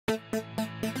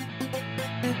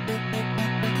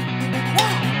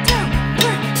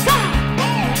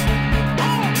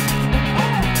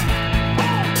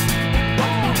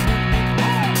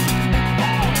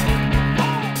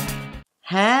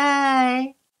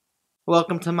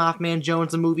Welcome to MaffmanJones,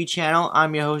 the movie channel.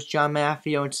 I'm your host, John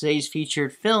Maffio, and today's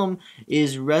featured film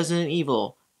is Resident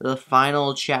Evil, the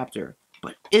final chapter.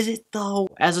 But is it though?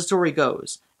 As the story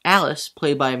goes, Alice,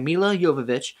 played by Milla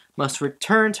Jovovich, must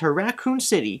return to Raccoon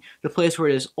City, the place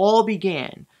where this all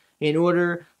began, in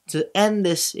order to end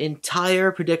this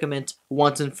entire predicament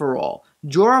once and for all.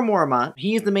 Jorah Mormont,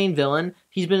 he's the main villain.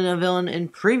 He's been a villain in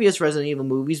previous Resident Evil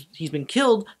movies. He's been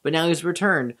killed, but now he's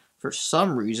returned for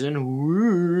some reason.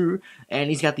 Woo, and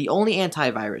he's got the only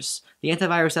antivirus. The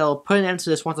antivirus that will put an end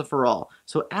to this once and for all.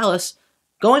 So Alice,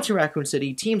 going to Raccoon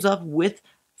City, teams up with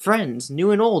friends, new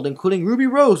and old, including Ruby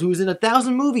Rose, who was in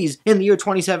 1,000 movies in the year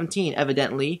 2017,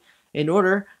 evidently, in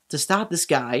order to stop this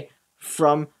guy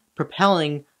from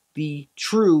propelling the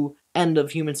true end of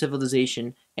human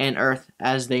civilization and Earth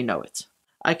as they know it.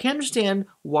 I can understand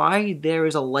why there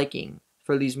is a liking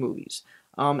for these movies.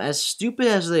 As stupid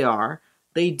as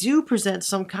they do present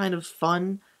some kind of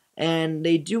fun, and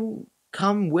they do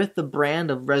come with the brand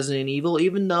of Resident Evil,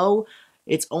 even though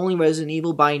it's only Resident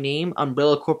Evil by name.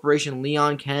 Umbrella Corporation,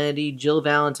 Leon Kennedy, Jill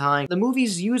Valentine. The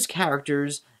movies use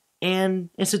characters and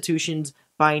institutions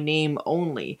by name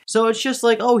only. So it's just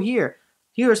like, oh, here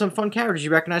are some fun characters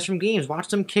you recognize from games. Watch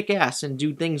them kick ass and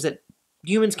do things that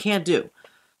humans can't do.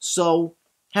 So,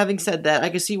 having said that, I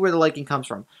can see where the liking comes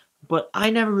from. But I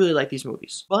never really liked these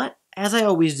movies. But, as I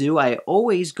always do, I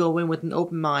always go in with an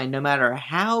open mind, no matter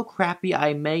how crappy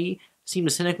I may seem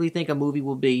to cynically think a movie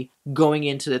will be going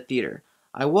into the theater.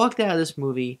 I walked out of this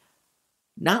movie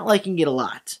not liking it a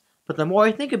lot. But the more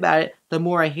I think about it, the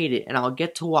more I hate it, and I'll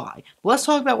get to why. But let's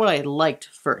talk about what I liked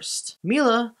first.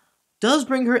 Milla does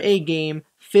bring her A game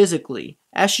physically,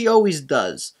 as she always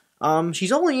does.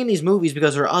 She's only in these movies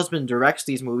because her husband directs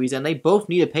these movies, and they both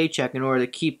need a paycheck in order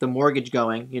to keep the mortgage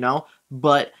going, you know?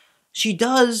 But she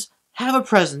does have a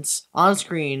presence on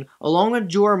screen, along with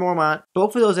Jorah Mormont.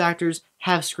 Both of those actors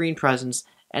have screen presence,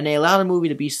 and they allow the movie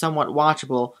to be somewhat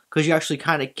watchable, because you actually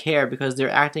kind of care, because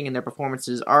their acting and their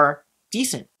performances are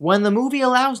decent. When the movie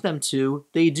allows them to,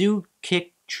 they do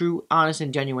kick true, honest,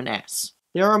 and genuine ass.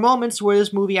 There are moments where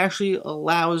this movie actually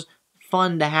allows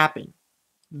fun to happen.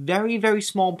 Very, very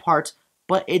small parts,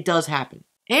 but it does happen.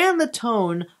 And the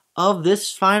tone of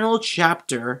this final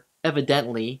chapter,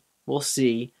 evidently, we'll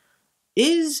see,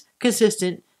 is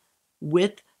consistent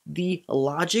with the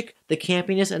logic, the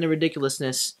campiness, and the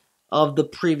ridiculousness of the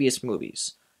previous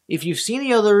movies. If you've seen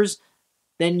the others,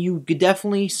 then you could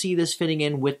definitely see this fitting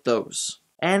in with those.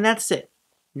 And that's it.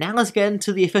 Now let's get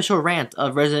into the official rant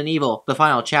of Resident Evil, the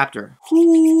final chapter.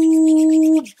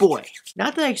 Ooh, boy.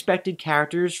 Not that I expected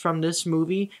characters from this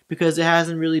movie, because there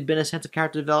hasn't really been a sense of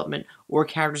character development or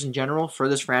characters in general for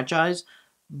this franchise,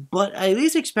 but I at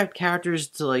least expect characters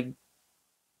to,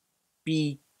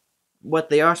 be what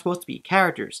they are supposed to be,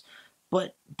 characters.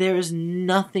 But there is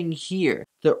nothing here.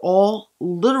 They're all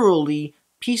literally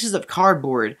pieces of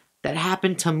cardboard that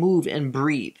happen to move and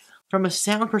breathe. From a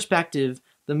sound perspective,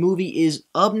 the movie is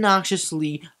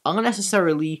obnoxiously,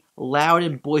 unnecessarily loud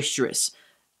and boisterous.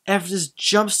 There's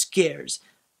jump scares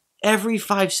every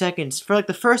 5 seconds. For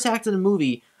the first act of the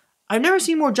movie, I've never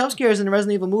seen more jump scares in a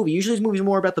Resident Evil movie. Usually these movies are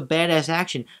more about the badass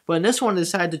action. But in this one, they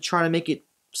decided to try to make it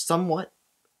somewhat,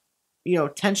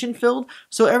 tension-filled.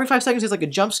 So every 5 seconds there's a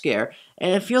jump scare.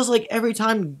 And it feels like every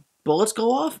time bullets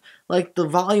go off, the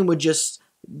volume would just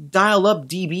dial up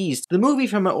dBs. The movie,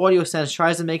 from an audio sense,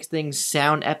 tries to make things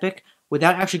sound epic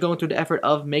without actually going through the effort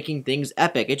of making things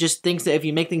epic. It just thinks that if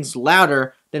you make things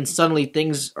louder, then suddenly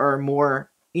things are more,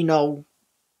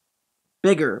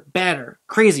 bigger, badder,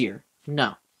 crazier.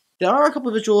 No. There are a couple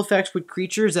of visual effects with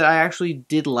creatures that I actually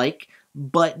did like,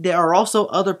 but there are also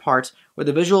other parts where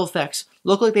the visual effects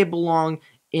look like they belong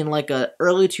in a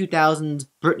early 2000s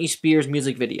Britney Spears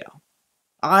music video.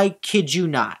 I kid you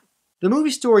not. The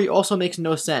movie story also makes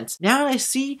no sense. Now that I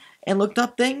see and looked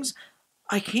up things,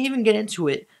 I can't even get into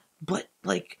it. But,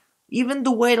 even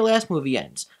the way the last movie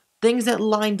ends, things that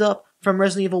lined up from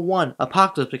Resident Evil 1,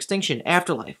 Apocalypse, Extinction,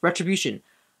 Afterlife, Retribution,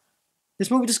 this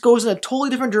movie just goes in a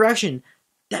totally different direction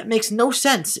that makes no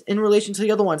sense in relation to the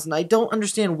other ones, and I don't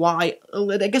understand why.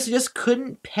 I guess they just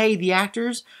couldn't pay the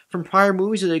actors from prior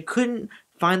movies, or they couldn't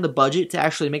find the budget to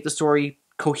actually make the story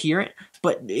coherent,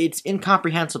 but it's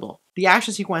incomprehensible. The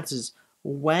action sequences,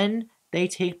 when they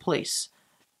take place,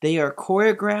 they are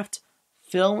choreographed,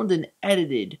 filmed, and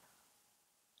edited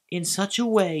in such a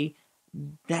way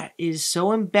that is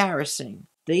so embarrassing.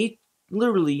 They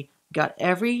literally got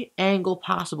every angle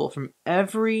possible from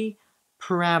every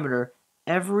parameter,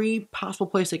 every possible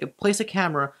place they could place a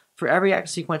camera for every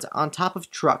action sequence, on top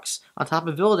of trucks, on top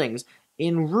of buildings,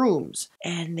 in rooms,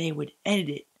 and they would edit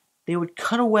it. They would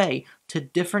cut away to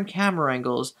different camera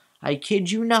angles. I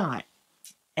kid you not.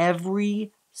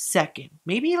 every second,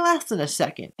 maybe less than a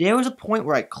second. There was a point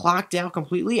where I clocked out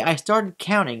completely. I started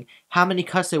counting how many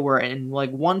cuts there were, and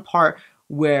like one part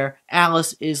where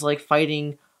Alice is like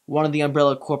fighting one of the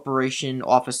Umbrella Corporation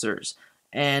officers,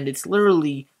 and it's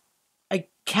literally, I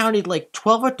counted like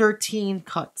 12 or 13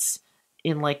 cuts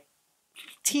in like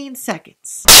 15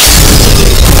 seconds.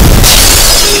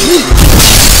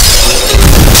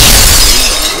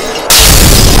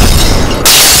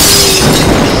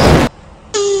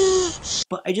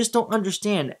 But I just don't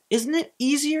understand. Isn't it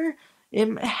easier?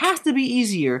 It has to be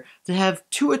easier to have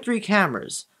 2 or 3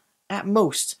 cameras at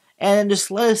most and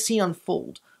just let a scene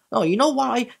unfold. Oh, you know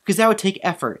why? Because that would take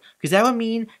effort. Because that would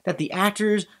mean that the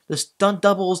actors, the stunt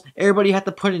doubles, everybody had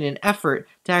to put in an effort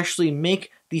to actually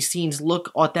make these scenes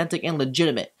look authentic and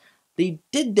legitimate. They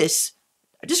did this.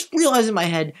 I just realized in my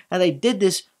head that they did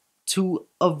this to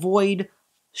avoid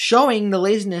showing the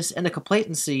laziness and the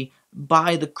complacency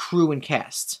by the crew and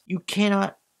cast. You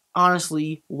cannot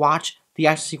honestly watch the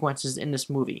action sequences in this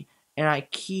movie, and I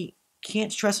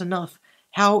can't stress enough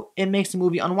how it makes the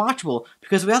movie unwatchable,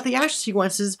 because without the action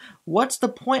sequences, what's the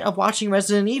point of watching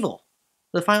Resident Evil,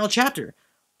 the final chapter?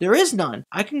 There is none.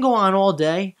 I can go on all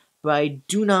day, but I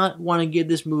do not want to give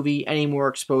this movie any more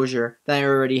exposure than I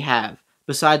already have,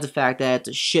 besides the fact that it's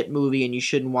a shit movie and you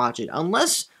shouldn't watch it,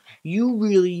 unless you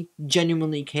really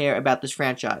genuinely care about this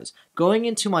franchise. Going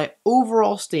into my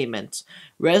overall statement,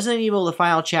 Resident Evil The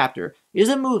Final Chapter is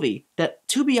a movie that,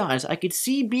 to be honest, I could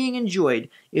see being enjoyed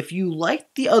if you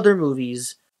liked the other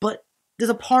movies, but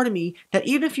there's a part of me that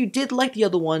even if you did like the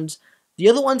other ones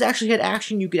actually had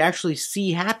action you could actually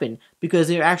see happen because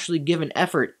they're actually given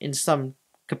effort in some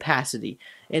capacity.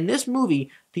 In this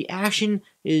movie, the action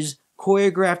is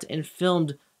choreographed and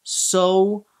filmed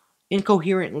so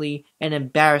incoherently and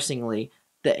embarrassingly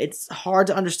that it's hard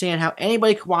to understand how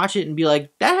anybody could watch it and be like,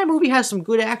 that movie has some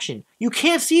good action. You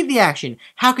can't see the action.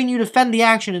 How can you defend the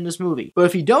action in this movie? But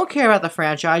if you don't care about the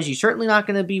franchise, you're certainly not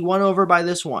going to be won over by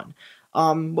this one.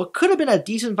 What could have been a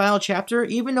decent final chapter,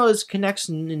 even though this connects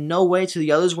in no way to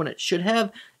the others when it should have,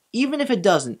 even if it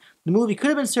doesn't, the movie could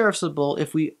have been serviceable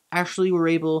if we actually were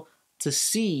able to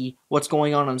see what's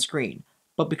going on screen.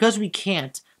 But because we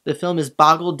can't, the film is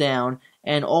boggled down,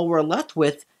 and all we're left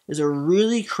with is a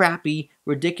really crappy,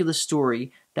 ridiculous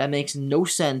story that makes no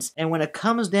sense, and when it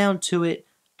comes down to it,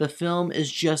 the film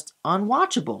is just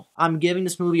unwatchable. I'm giving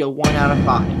this movie a 1 out of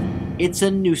 5. It's a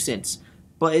nuisance,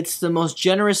 but it's the most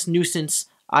generous nuisance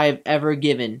I've ever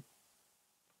given.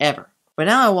 Ever. But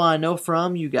now I want to know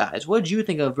from you guys, what did you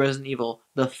think of Resident Evil,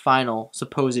 the final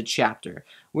supposed chapter?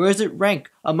 Where does it rank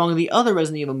among the other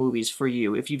Resident Evil movies for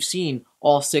you, if you've seen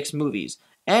all 6 movies?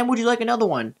 And would you like another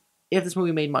one if this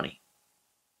movie made money?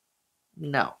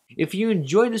 No. If you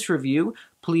enjoyed this review,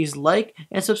 please like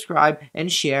and subscribe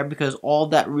and share, because all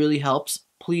that really helps.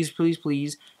 Please, please,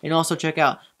 please. And also check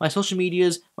out my social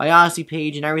medias, my ODYSSEY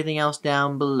page, and everything else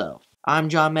down below. I'm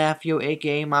John Maffio,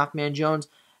 aka MaffmanJones,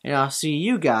 and I'll see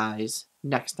you guys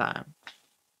next time.